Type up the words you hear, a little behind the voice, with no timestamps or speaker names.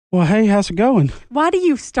Well, hey, how's it going? Why do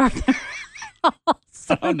you start that off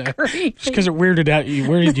so Oh no, creepy? just because it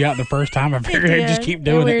weirded you out the first time. I figured I'd just keep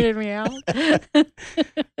doing it. It weirded me out.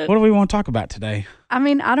 What do we want to talk about today? I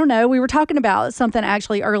mean, I don't know. We were talking about something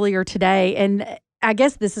actually earlier today, and I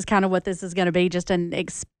guess this is kind of what this is going to be, just an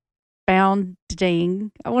expounding.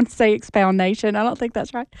 I want to say expoundation. I don't think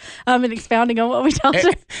that's right. An expounding on what we talked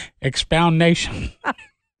about. Expound Nation.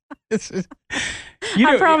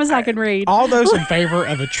 I promise I can read. All those in favor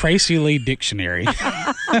of a Tracy Lee dictionary.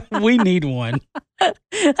 We need one.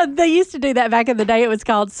 They used to do that back in the day. It was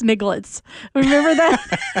called Sniglets. Remember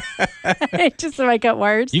that? Just to make up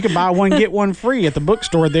words. You can buy one, get one free at the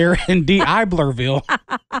bookstore there in D'Iberville.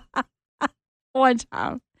 One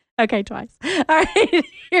time. Okay, twice. All right,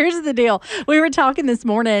 here's the deal. We were talking this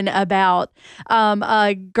morning about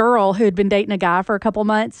a girl who had been dating a guy for a couple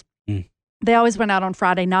months. They always went out on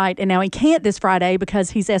Friday night, and now he can't this Friday because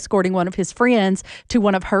he's escorting one of his friends to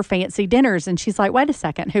one of her fancy dinners. And she's like, wait a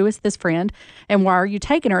second, who is this friend, and why are you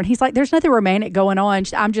taking her? And he's like, there's nothing romantic going on.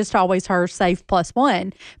 I'm just always her safe plus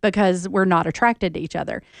one because we're not attracted to each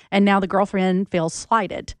other. And now the girlfriend feels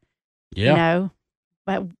slighted, you know,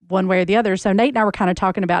 but one way or the other. So Nate and I were kind of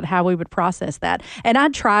talking about how we would process that. And I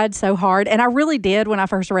tried so hard, and I really did when I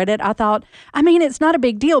first read it. I thought, I mean, it's not a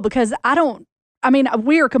big deal because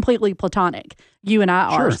we are completely platonic. You and I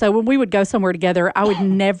are. Sure. So when we would go somewhere together, I would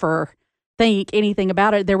never think anything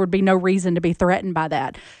about it. There would be no reason to be threatened by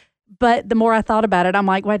that. But the more I thought about it, I'm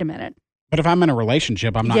like, wait a minute. But if I'm in a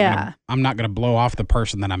relationship, I'm not gonna blow off the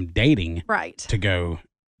person that I'm dating to go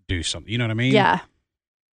do something. You know what I mean? Yeah.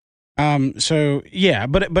 So yeah,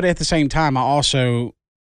 but at the same time, I also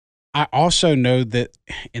know that,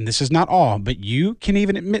 and this is not all, but you can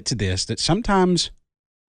even admit to this, that sometimes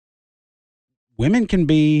women can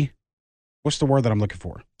be, what's the word that I'm looking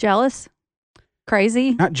for? Jealous?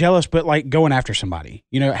 Crazy? Not jealous, but like going after somebody.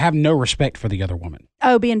 You know, have no respect for the other woman.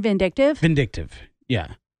 Oh, being vindictive? Vindictive,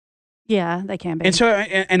 yeah. Yeah, they can be. And so,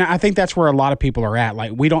 and I think that's where a lot of people are at.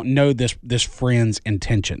 Like, we don't know this friend's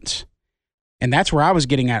intentions. And that's where I was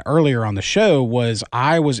getting at earlier on the show was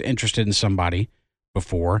I was interested in somebody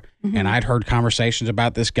before, and I'd heard conversations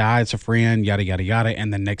about this guy, it's a friend, yada, yada, yada.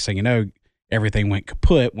 And then next thing you know, everything went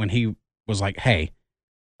kaput when he was like, hey,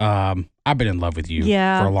 I've been in love with you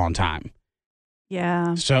for a long time.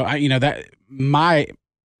 Yeah. So that my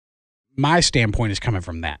standpoint is coming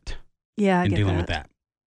from that. Yeah, and dealing with that.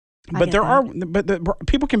 But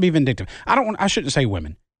people can be vindictive. I shouldn't say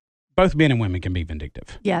women. Both men and women can be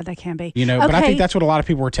vindictive. Yeah, they can be. But I think that's what a lot of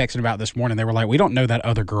people were texting about this morning. They were like, we don't know that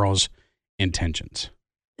other girl's intentions.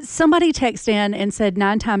 Somebody texted in and said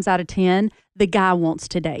 9 times out of 10, the guy wants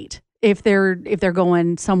to date. If they're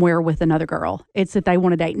going somewhere with another girl, it's that they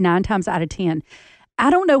want to date 9 times out of 10. I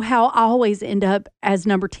don't know how I always end up as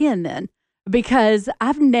number 10 then, because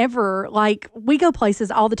I've never, we go places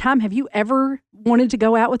all the time. Have you ever wanted to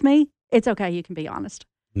go out with me? It's okay. You can be honest.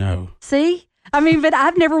 No. See? But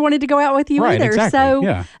I've never wanted to go out with you either. Exactly.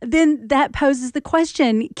 So then that poses the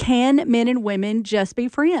question, can men and women just be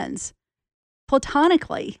friends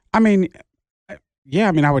platonically? I would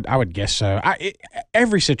guess so.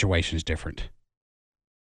 Every situation is different.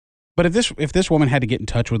 But if this woman had to get in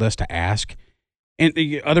touch with us to ask, and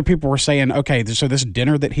the other people were saying, okay, so this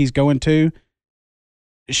dinner that he's going to,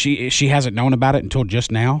 she hasn't known about it until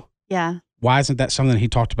just now. Yeah. Why isn't that something he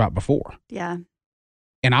talked about before? Yeah.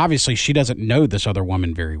 And obviously, she doesn't know this other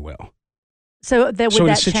woman very well. So would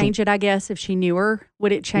that change it? I guess if she knew her,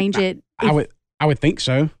 would it change it? I would think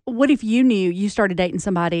so. What if you started dating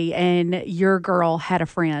somebody and your girl had a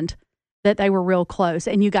friend that they were real close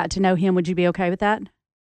and you got to know him? Would you be okay with that?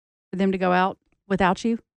 For them to go out without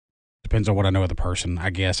you? Depends on what I know of the person,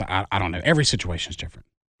 I guess. I don't know. Every situation is different.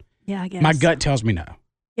 Yeah, I guess. My gut tells me no.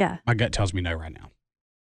 Yeah. My gut tells me no right now.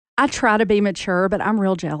 I try to be mature, but I'm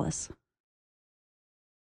real jealous.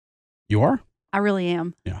 You are? I really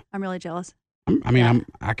am. Yeah. I'm really jealous.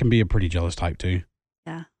 I can be a pretty jealous type too.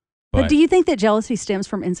 Yeah. But do you think that jealousy stems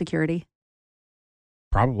from insecurity?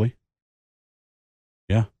 Probably.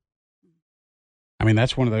 Yeah.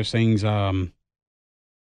 That's one of those things,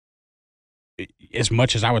 as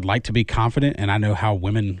much as I would like to be confident, and I know how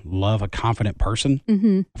women love a confident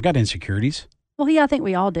person, I've got insecurities. Well, yeah, I think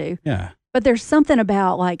we all do. Yeah. But there's something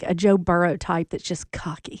about like a Joe Burrow type that's just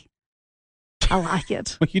cocky. I like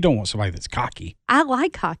it. Well, you don't want somebody that's cocky. I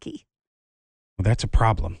like cocky. Well, that's a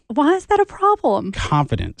problem. Why is that a problem?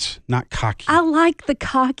 Confidence, not cocky. I like the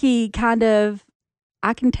cocky kind of,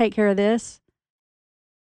 I can take care of this.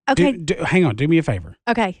 Okay. Hang on. Do me a favor.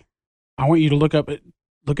 Okay. I want you to look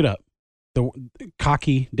it up. The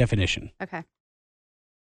cocky definition. Okay.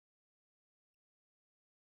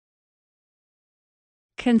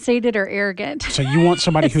 Conceited or arrogant. So you want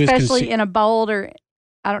somebody who is especially in a bold or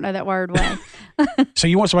I don't know that word way. So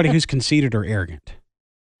you want somebody who's conceited or arrogant?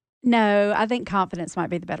 No, I think confidence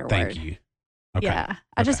might be the better word. Thank you. Okay. Yeah.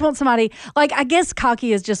 I just want somebody, like, I guess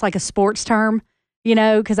cocky is just like a sports term, you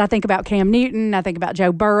know, because I think about Cam Newton, I think about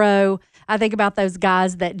Joe Burrow, I think about those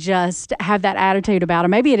guys that just have that attitude about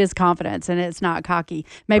them. Maybe it is confidence and it's not cocky.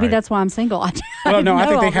 Maybe that's why I'm single. Well, no, I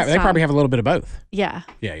think they probably have a little bit of both. Yeah.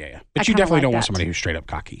 Yeah. But you definitely don't want somebody who's straight up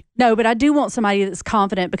cocky. No, but I do want somebody that's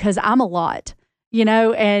confident because I'm a lot, you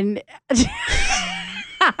know, and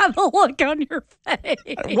the look on your face.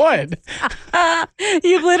 What?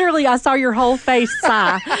 You literally, I saw your whole face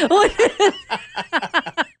sigh.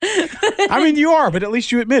 I mean, you are, but at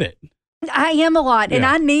least you admit it. I am a lot, and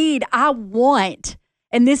I want,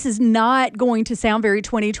 and this is not going to sound very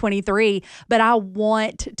 2023, but I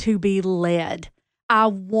want to be led. I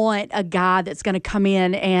want a guy that's going to come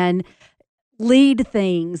in and lead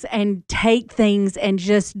things and take things and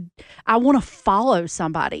just, I want to follow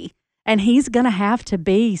somebody. And he's going to have to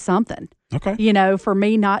be something, you know, for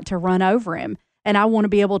me not to run over him. And I want to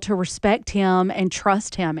be able to respect him and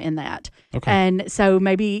trust him in that. Okay. And so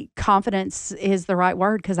maybe confidence is the right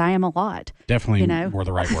word because I am a lot. Definitely more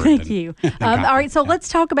the right word. Thank you. All right. So let's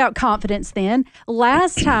talk about confidence then.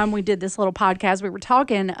 Last time we did this little podcast, we were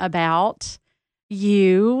talking about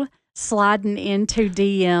you sliding into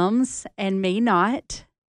DMs and me not.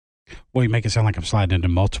 Well, you make it sound like I'm sliding into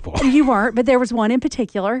multiple. You weren't, but there was one in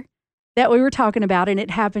particular that we were talking about, and it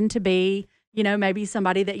happened to be, you know, maybe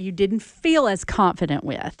somebody that you didn't feel as confident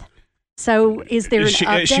with. So is there an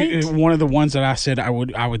update? One of the ones that I said I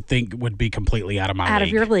would think would be completely out of my league. Out of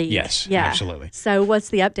your league. Yes, yeah. Absolutely. So what's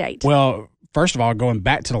the update? Well, first of all, going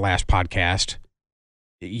back to the last podcast,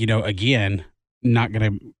 you know, again, not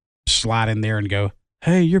going to slide in there and go,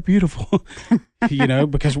 hey, you're beautiful, you know,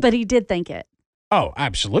 because. But he did think it. Oh,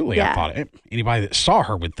 absolutely. Yeah. I thought it. Anybody that saw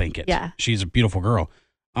her would think it. Yeah. She's a beautiful girl.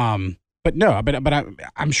 But no, but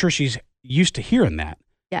I'm sure she's used to hearing that.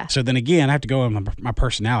 Yeah. So then again, I have to go in my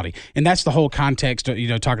personality. And that's the whole context of, you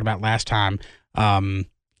know, talking about last time,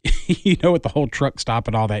 you know, with the whole truck stop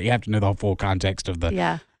and all that, you have to know the full context of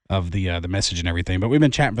the message and everything. But we've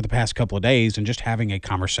been chatting for the past couple of days and just having a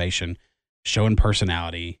conversation, showing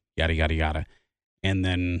personality, yada, yada, yada. And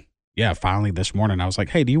then, finally this morning I was like,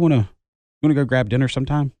 hey, do you want to go grab dinner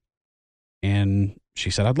sometime? And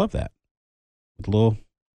she said, I'd love that. With a little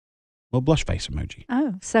blush face emoji.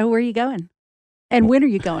 Oh, so where are you going? And when are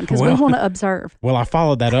you going? Because we want to observe. Well, I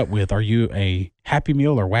followed that up with, are you a Happy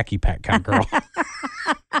Meal or Wacky Pack kind of girl?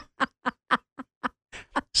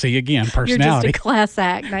 See, again, personality. You're just a class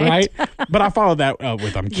act, Nate. Right? But I followed that up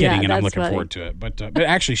with, I'm kidding, and I'm looking forward to it. But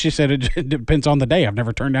actually, she said it depends on the day. I've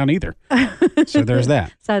never turned down either. So there's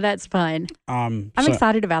that. So that's fun. I'm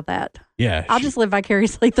excited about that. Yeah. I'll just live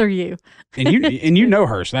vicariously through you. And you know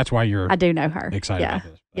her, so that's why you're I do know her. Excited about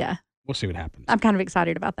this. Yeah. We'll see what happens. I'm kind of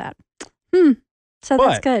excited about that. So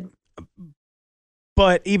that's good.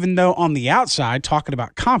 But even though on the outside, talking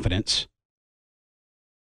about confidence,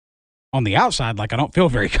 on the outside, like I don't feel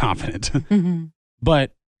very confident,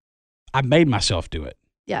 but I made myself do it.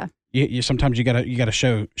 Yeah. You sometimes you gotta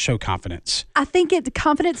show confidence. I think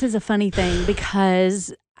confidence is a funny thing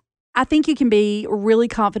because I think you can be really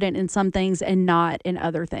confident in some things and not in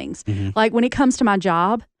other things. Like when it comes to my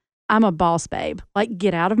job, I'm a boss babe. Like,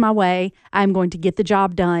 get out of my way. I'm going to get the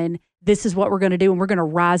job done. This is what we're going to do, and we're going to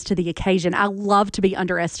rise to the occasion. I love to be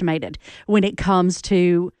underestimated when it comes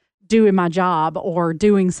to doing my job or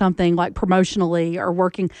doing something like promotionally or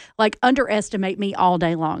working. Like, underestimate me all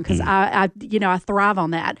day long because I thrive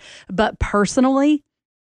on that. But personally,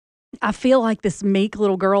 I feel like this meek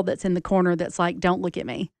little girl that's in the corner that's like, don't look at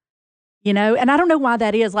me, you know? And I don't know why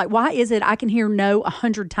that is. Like, why is it I can hear no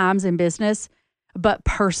 100 times in business, but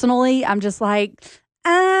personally, I'm just like,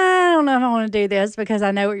 I don't know if I want to do this because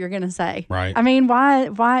I know what you're going to say. Right. I mean,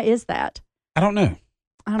 why is that? I don't know.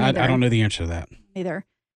 I don't know the answer to that. Either.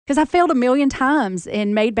 Because I failed a million times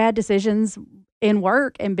and made bad decisions in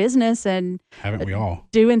work and business and haven't we all?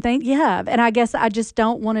 Doing things. Yeah. And I guess I just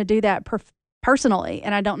don't want to do that personally.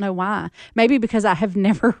 And I don't know why. Maybe because I have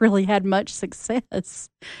never really had much success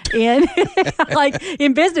in like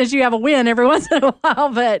in business, you have a win every once in a while,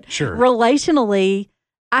 but sure. Relationally,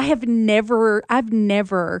 I've never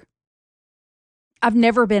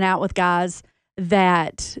been out with guys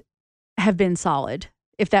that have been solid,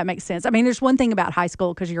 if that makes sense. I mean, there's one thing about high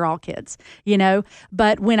school because you're all kids, you know,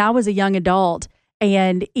 but when I was a young adult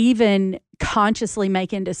and even consciously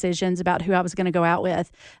making decisions about who I was going to go out with,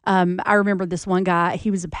 I remember this one guy,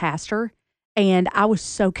 he was a pastor, and I was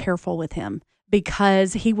so careful with him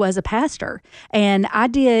because he was a pastor. And I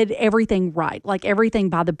did everything right, like everything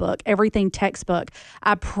by the book, everything textbook.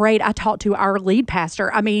 I prayed. I talked to our lead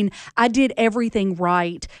pastor. I mean, I did everything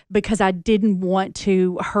right because I didn't want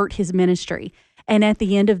to hurt his ministry. And at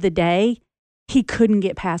the end of the day, he couldn't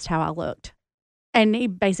get past how I looked. And he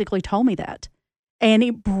basically told me that. And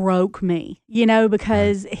it broke me,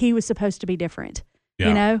 because he was supposed to be different,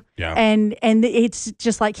 Yeah. And it's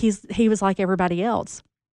just like he was like everybody else.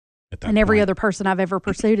 And every other person I've ever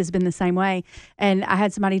pursued has been the same way. And I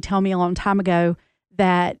had somebody tell me a long time ago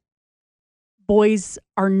that boys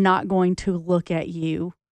are not going to look at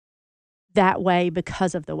you that way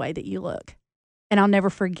because of the way that you look. And I'll never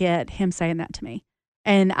forget him saying that to me.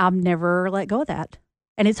 And I've never let go of that.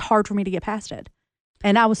 And it's hard for me to get past it.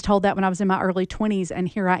 And I was told that when I was in my early 20s, and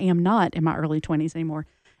here I am not in my early 20s anymore.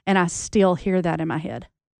 And I still hear that in my head.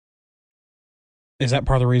 Is that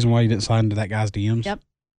part of the reason why you didn't slide into that guy's DMs? Yep.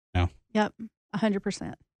 No. Yep.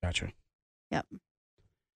 100%. Gotcha. Yep.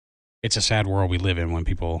 It's a sad world we live in when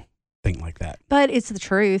people think like that. But it's the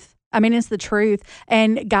truth. I mean, it's the truth.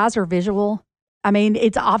 And guys are visual. I mean,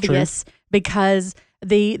 it's obvious because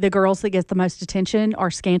the girls that get the most attention are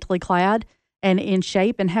scantily clad and in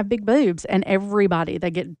shape and have big boobs. And everybody,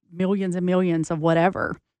 they get millions and millions of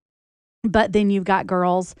whatever. But then you've got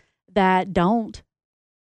girls that don't.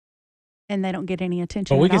 And they don't get any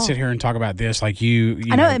attention. But we at could all. sit here and talk about this, like you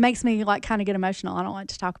I know it makes me like kind of get emotional. I don't like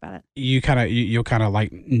to talk about it. You'll kind of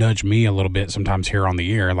like nudge me a little bit sometimes here on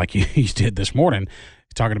the air, like you did this morning,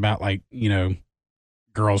 talking about like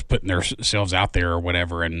girls putting themselves out there or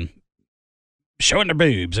whatever and showing their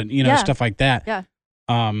boobs and stuff like that. Yeah.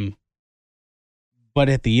 But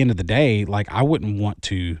at the end of the day, like I wouldn't want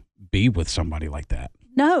to be with somebody like that.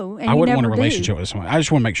 No, and I wouldn't want a never relationship do. with someone. I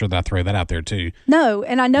just want to make sure that I throw that out there too. No,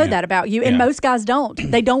 and I know that about you. And Yeah. most guys don't.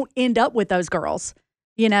 They don't end up with those girls,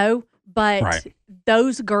 But Right.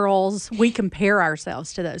 those girls, we compare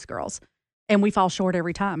ourselves to those girls, and we fall short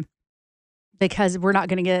every time because we're not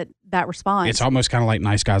going to get that response. It's almost kind of like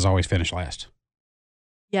nice guys always finish last.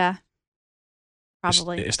 Yeah,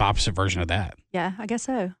 probably. It's the opposite version of that. Yeah, I guess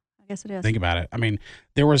so. I guess it is. Think about it. I mean,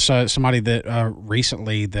 there was somebody that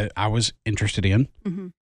recently that I was interested in, Mm-hmm.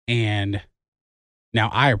 and now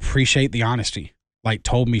I appreciate the honesty. Like,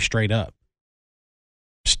 told me straight up.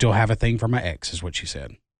 Still have a thing for my ex, is what she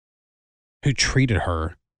said. Who treated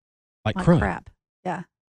her like crap. Yeah,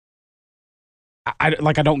 I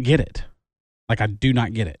don't get it. Like, I do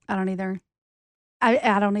not get it. I don't either.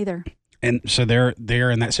 I don't either. And so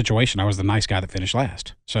they're in that situation. I was the nice guy that finished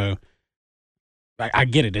last. So I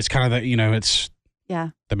get it. It's kind of the it's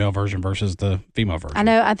the male version versus the female version. I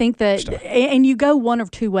know. I think that, stuff. and you go one of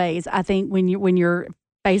two ways. I think when you're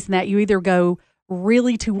facing that, you either go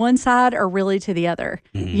really to one side or really to the other.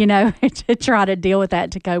 Mm-hmm. To try to deal with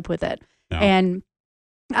that, to cope with it. No. And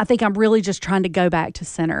I think I'm really just trying to go back to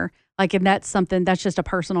center. Like, and that's just a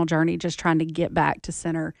personal journey, just trying to get back to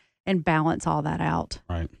center and balance all that out.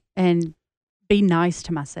 Right. And be nice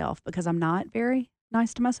to myself, because I'm not very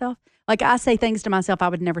nice to myself. Like, I say things to myself I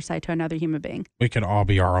would never say to another human being. We could all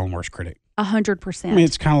be our own worst critic. 100%. I mean,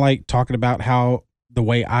 it's kind of like talking about how the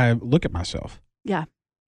way I look at myself. Yeah.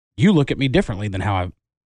 You look at me differently than how I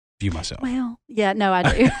view myself. Well, yeah, no, I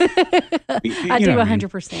do. I You do know what I mean.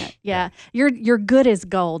 100%. Yeah. You're good as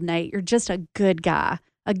gold, Nate. You're just a good guy.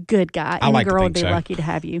 A good guy. I Any like to girl would think be so. lucky to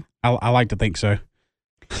have you. I like to think so.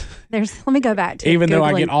 Let me go back to Even though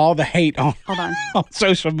I Googling. get all the hate on, Hold on. on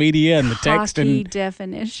social media and the text Hockey and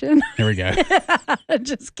definition. here we go.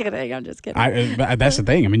 Just kidding. I'm just kidding. But that's the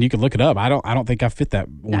thing. I mean, you could look it up. I don't think I fit that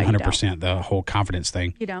No, you 100%. The whole confidence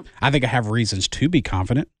thing. You don't. I think I have reasons to be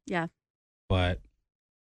confident. Yeah. But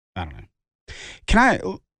I don't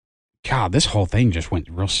know. God, this whole thing just went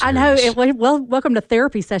real serious. I know. Well, welcome to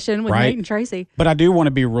therapy session with Right? Nate and Tracy. But I do want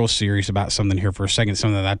to be real serious about something here for a second,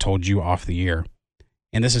 something that I told you off the air.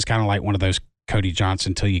 And this is kind of like one of those Cody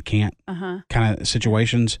Johnson till you can't kind of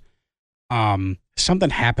situations. Something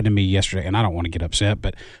happened to me yesterday, and I don't want to get upset,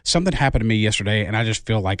 but something happened to me yesterday, and I just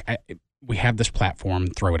feel like we have this platform,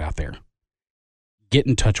 throw it out there. Get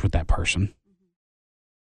in touch with that person.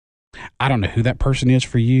 I don't know who that person is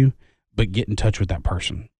for you, but get in touch with that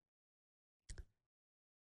person.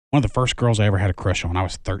 One of the first girls I ever had a crush on, I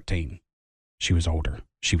was 13. She was older.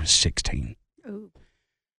 She was 16. Ooh.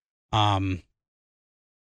 I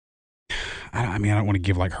mean, I don't want to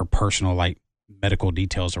give like her personal like medical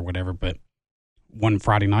details or whatever, but one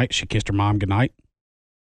Friday night she kissed her mom goodnight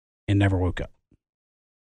and never woke up.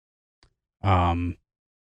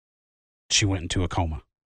 She went into a coma.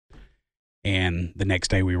 And the next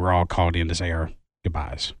day we were all called in to say our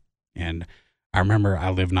goodbyes. And I remember I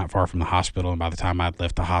lived not far from the hospital, and by the time I'd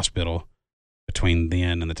left the hospital, between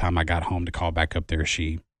then and the time I got home to call back up there,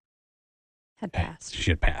 she Had passed.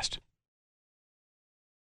 She had passed.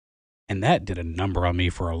 And that did a number on me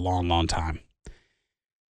for a long, long time.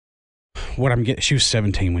 She was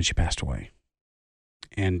 17 when she passed away.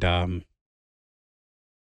 And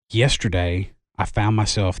yesterday, I found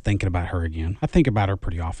myself thinking about her again. I think about her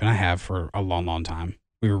pretty often. I have for a long, long time.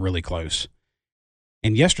 We were really close.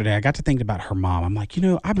 And yesterday, I got to thinking about her mom. I'm like,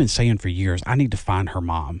 I've been saying for years, I need to find her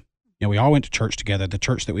mom. We all went to church together. The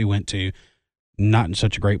church that we went to, not in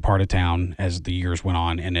such a great part of town as the years went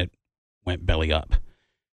on, and it went belly up.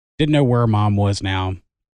 Didn't know where her mom was now.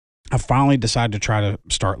 I finally decided to try to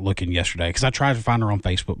start looking yesterday because I tried to find her on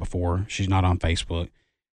Facebook before. She's not on Facebook.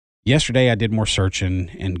 Yesterday, I did more searching,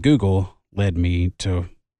 and Google led me to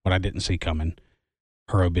what I didn't see coming,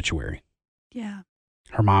 her obituary. Yeah.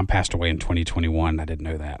 Her mom passed away in 2021. I didn't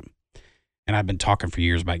know that. And I've been talking for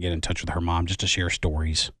years about getting in touch with her mom just to share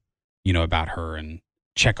stories, about her and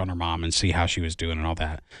check on her mom and see how she was doing and all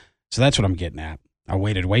that. So that's what I'm getting at. I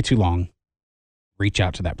waited way too long. Reach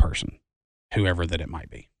out to that person, whoever that it might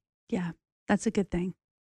be. Yeah, that's a good thing.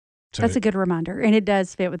 So that's a good reminder. And it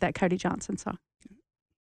does fit with that Cody Johnson song.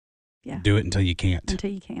 Yeah. Do it until you can't.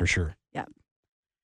 Until you can't. For sure. Yeah.